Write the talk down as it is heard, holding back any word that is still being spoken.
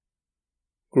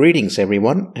Greetings,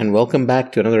 everyone, and welcome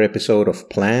back to another episode of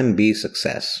Plan B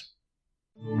Success.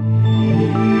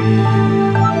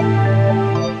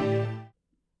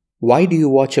 Why do you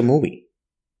watch a movie?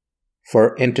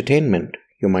 For entertainment,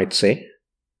 you might say.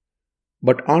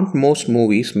 But aren't most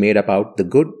movies made about the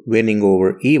good winning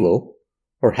over evil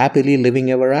or happily living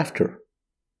ever after?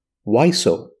 Why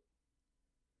so?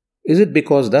 Is it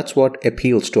because that's what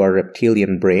appeals to our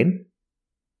reptilian brain?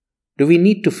 Do we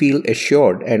need to feel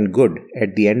assured and good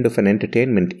at the end of an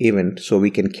entertainment event so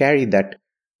we can carry that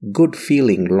good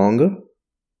feeling longer?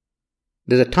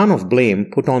 There's a ton of blame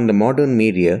put on the modern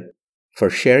media for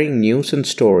sharing news and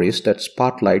stories that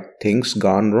spotlight things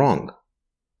gone wrong.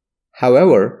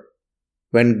 However,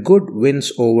 when good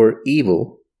wins over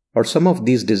evil, or some of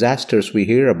these disasters we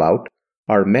hear about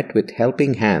are met with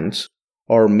helping hands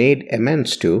or made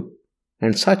amends to,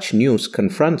 and such news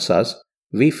confronts us,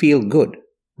 we feel good,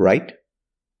 right?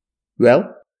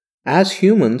 Well, as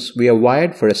humans, we are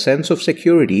wired for a sense of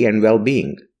security and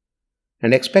well-being,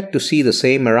 and expect to see the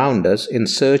same around us in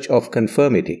search of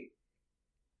conformity.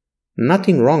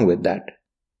 Nothing wrong with that.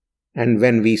 And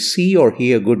when we see or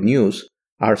hear good news,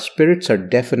 our spirits are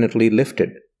definitely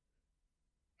lifted.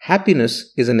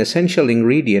 Happiness is an essential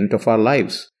ingredient of our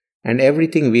lives, and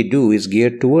everything we do is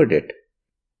geared toward it.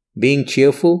 Being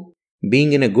cheerful,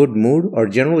 being in a good mood, or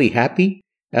generally happy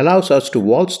allows us to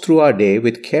waltz through our day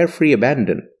with carefree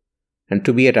abandon and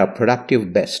to be at our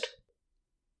productive best.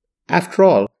 After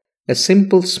all, a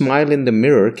simple smile in the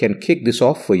mirror can kick this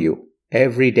off for you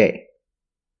every day.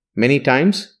 Many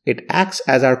times, it acts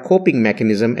as our coping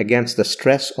mechanism against the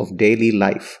stress of daily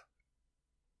life.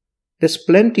 There's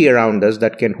plenty around us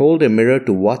that can hold a mirror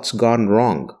to what's gone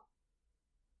wrong.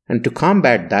 And to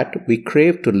combat that, we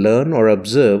crave to learn or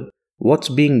observe what's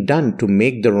being done to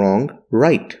make the wrong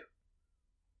right.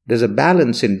 There's a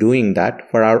balance in doing that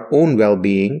for our own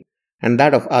well-being and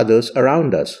that of others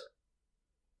around us.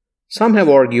 Some have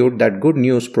argued that good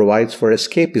news provides for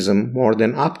escapism more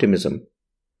than optimism.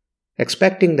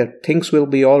 Expecting that things will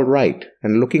be all right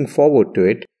and looking forward to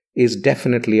it is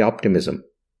definitely optimism,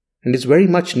 and is very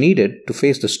much needed to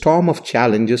face the storm of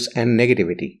challenges and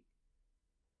negativity.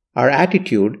 Our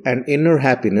attitude and inner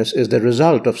happiness is the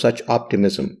result of such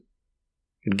optimism.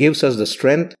 It gives us the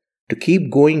strength to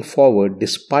keep going forward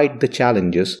despite the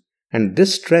challenges, and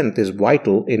this strength is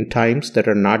vital in times that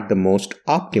are not the most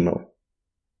optimal.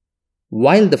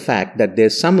 While the fact that there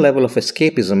is some level of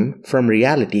escapism from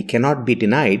reality cannot be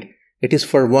denied, it is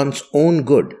for one's own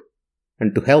good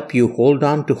and to help you hold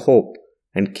on to hope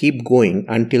and keep going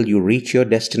until you reach your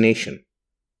destination.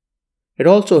 It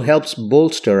also helps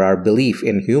bolster our belief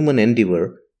in human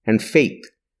endeavor and faith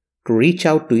to reach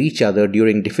out to each other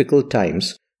during difficult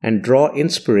times and draw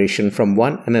inspiration from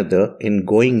one another in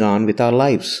going on with our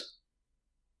lives.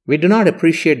 We do not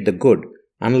appreciate the good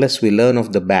unless we learn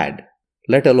of the bad,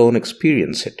 let alone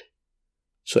experience it.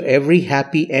 So every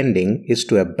happy ending is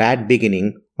to a bad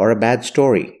beginning or a bad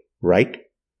story, right?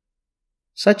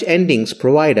 Such endings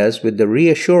provide us with the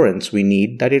reassurance we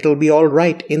need that it'll be all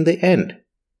right in the end,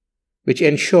 which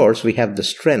ensures we have the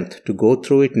strength to go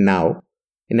through it now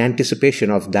in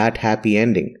anticipation of that happy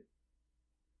ending.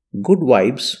 Good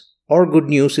vibes or good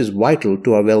news is vital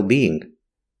to our well-being.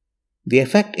 The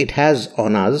effect it has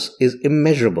on us is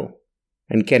immeasurable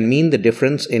and can mean the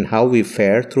difference in how we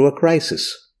fare through a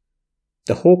crisis.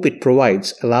 The hope it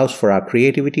provides allows for our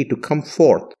creativity to come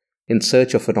forth in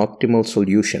search of an optimal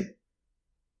solution.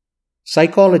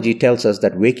 Psychology tells us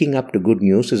that waking up to good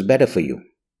news is better for you.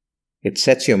 It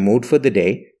sets your mood for the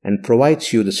day and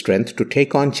provides you the strength to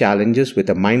take on challenges with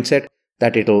a mindset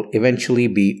that it'll eventually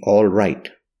be all right.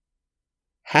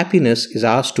 Happiness is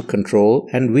ours to control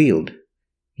and wield,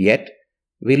 yet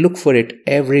we look for it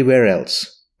everywhere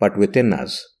else but within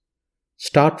us.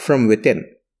 Start from within,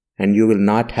 and you will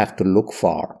not have to look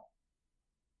far.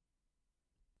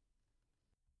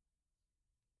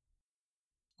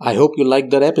 I hope you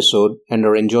liked that episode and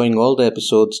are enjoying all the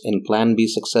episodes in Plan B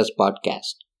Success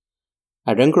podcast.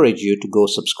 I'd encourage you to go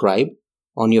subscribe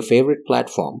on your favorite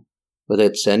platform, whether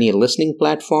it's any listening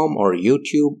platform or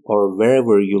YouTube or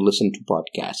wherever you listen to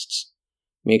podcasts.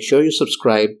 Make sure you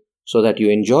subscribe so that you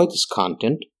enjoy this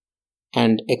content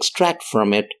and extract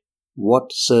from it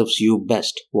what serves you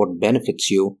best, what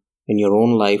benefits you in your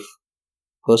own life,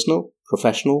 personal,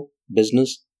 professional,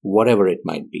 business, whatever it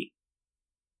might be.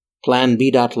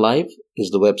 PlanB.live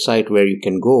is the website where you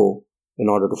can go in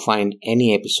order to find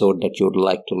any episode that you would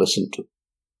like to listen to.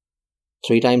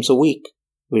 3 times a week,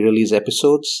 we release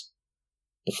episodes,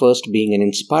 the first being an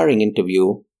inspiring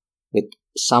interview with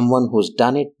someone who's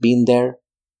done it, been there,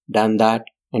 done that,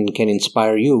 and can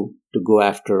inspire you to go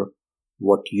after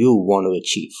what you want to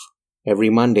achieve. Every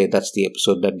Monday, that's the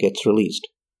episode that gets released.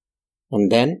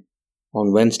 And then,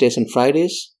 on Wednesdays and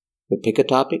Fridays, we pick a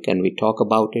topic and we talk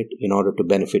about it in order to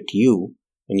benefit you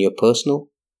in your personal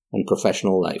and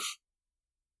professional life.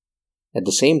 At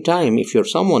the same time, if you're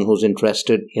someone who's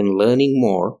interested in learning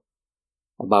more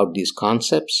about these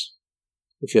concepts,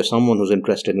 if you're someone who's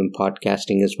interested in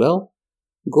podcasting as well,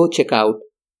 go check out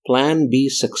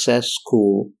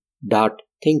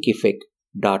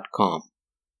planbsuccessschool.thinkific.com.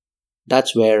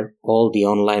 That's where all the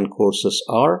online courses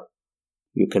are.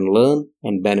 You can learn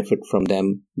and benefit from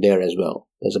them there as well.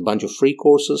 There's a bunch of free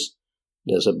courses.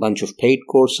 There's a bunch of paid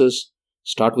courses.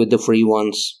 Start with the free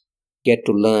ones. Get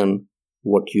to learn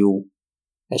what you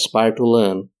aspire to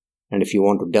learn. And if you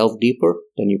want to delve deeper,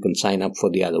 then you can sign up for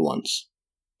the other ones.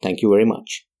 Thank you very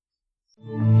much.